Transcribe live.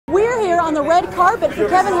on the red carpet for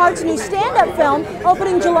Kevin Hart's new stand-up film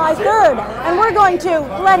opening July 3rd, and we're going to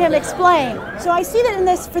let him explain. So I see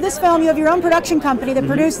that for this film you have your own production company that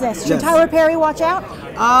produced this. Should Tyler Perry watch out?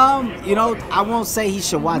 You know, I won't say he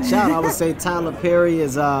should watch out. I would say Tyler Perry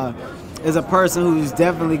is a person who's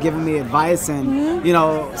definitely given me advice and, you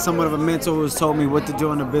know, somewhat of a mentor who's told me what to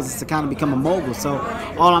do in the business to kind of become a mogul. So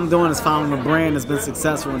all I'm doing is following a brand that's been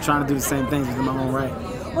successful and trying to do the same things within my own right.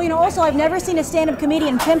 Well, you know, also I've never seen a stand-up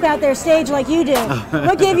comedian pimp out their stage like you do.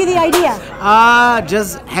 What gave you the idea?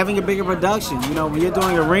 Just having a bigger production. You know, when you're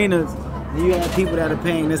doing arenas, you have people that are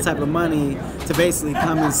paying this type of money to basically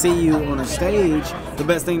come and see you on a stage. The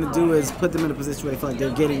best thing to do is put them in a position where they feel like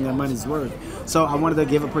they're getting their money's worth. So I wanted to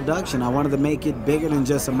give a production. I wanted to make it bigger than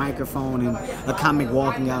just a microphone and a comic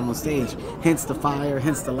walking out on stage. Hence the fire,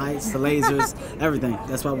 hence the lights, the lasers, everything.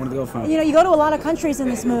 That's what I wanted to go for. You know, you go to a lot of countries in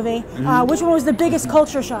this movie. Which one was the biggest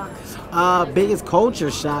culture shock? Biggest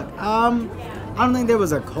culture shock? I don't think there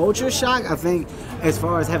was a culture shock. I think as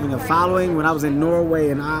far as having a following, when I was in Norway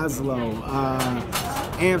and Oslo,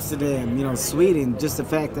 Amsterdam, you know, Sweden, just the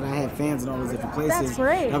fact that I had fans in all those different places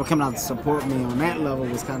that were coming out to support me on that level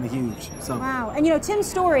was kind of huge. So. Wow. And you know, Tim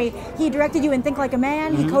Story, he directed you in Think Like a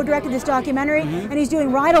Man, he co-directed this documentary, and he's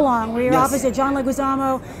doing Ride Along, where you're opposite John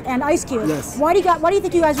Leguizamo and Ice Cube. Yes. Why do you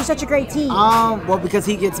think you guys are such a great team? Well, because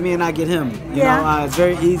he gets me and I get him. You know, it's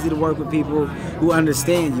very easy to work with people who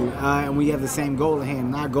understand you, and we have the same goal at hand.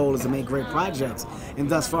 And our goal is to make great projects, and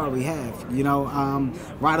thus far we have. You know,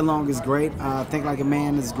 Ride Along is great. Think Like a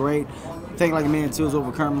Man is great. Think Like a Man 2 is what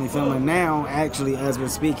we're currently filming now, actually, as we're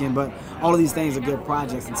speaking. But all of these things are good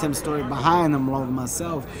projects, and Tim's Story behind them, along with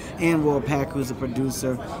myself and Will Pack, who's the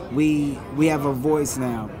producer. We have a voice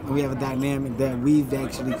now, and we have a dynamic that we've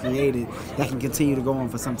actually created that can continue to go on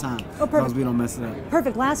for some time, as long as we don't mess it up.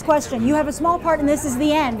 Perfect. Last question. You have a small part in This Is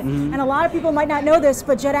the End, and a lot of people might not know this,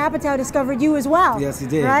 but Judd Apatow discovered you as well. Yes, he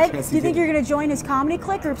did. Right? Yes, Do you think you're going to join his comedy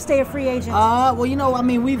clique or stay a free agent? Well, you know, I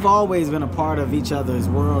mean, we've always been a part of each other's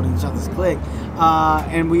world and each other's clique,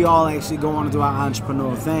 and we all actually go on to do our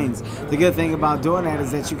entrepreneurial things. The good thing about doing that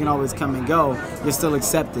is that you can always come and go. You're still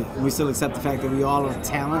accepted. We still accept the fact that we all are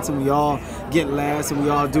talents and we all get laughs and we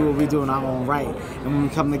all do what we do in our own right. And when we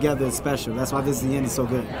come together, it's special. That's why This Is the End is so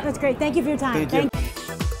good. That's great. Thank you for your time. Thank you.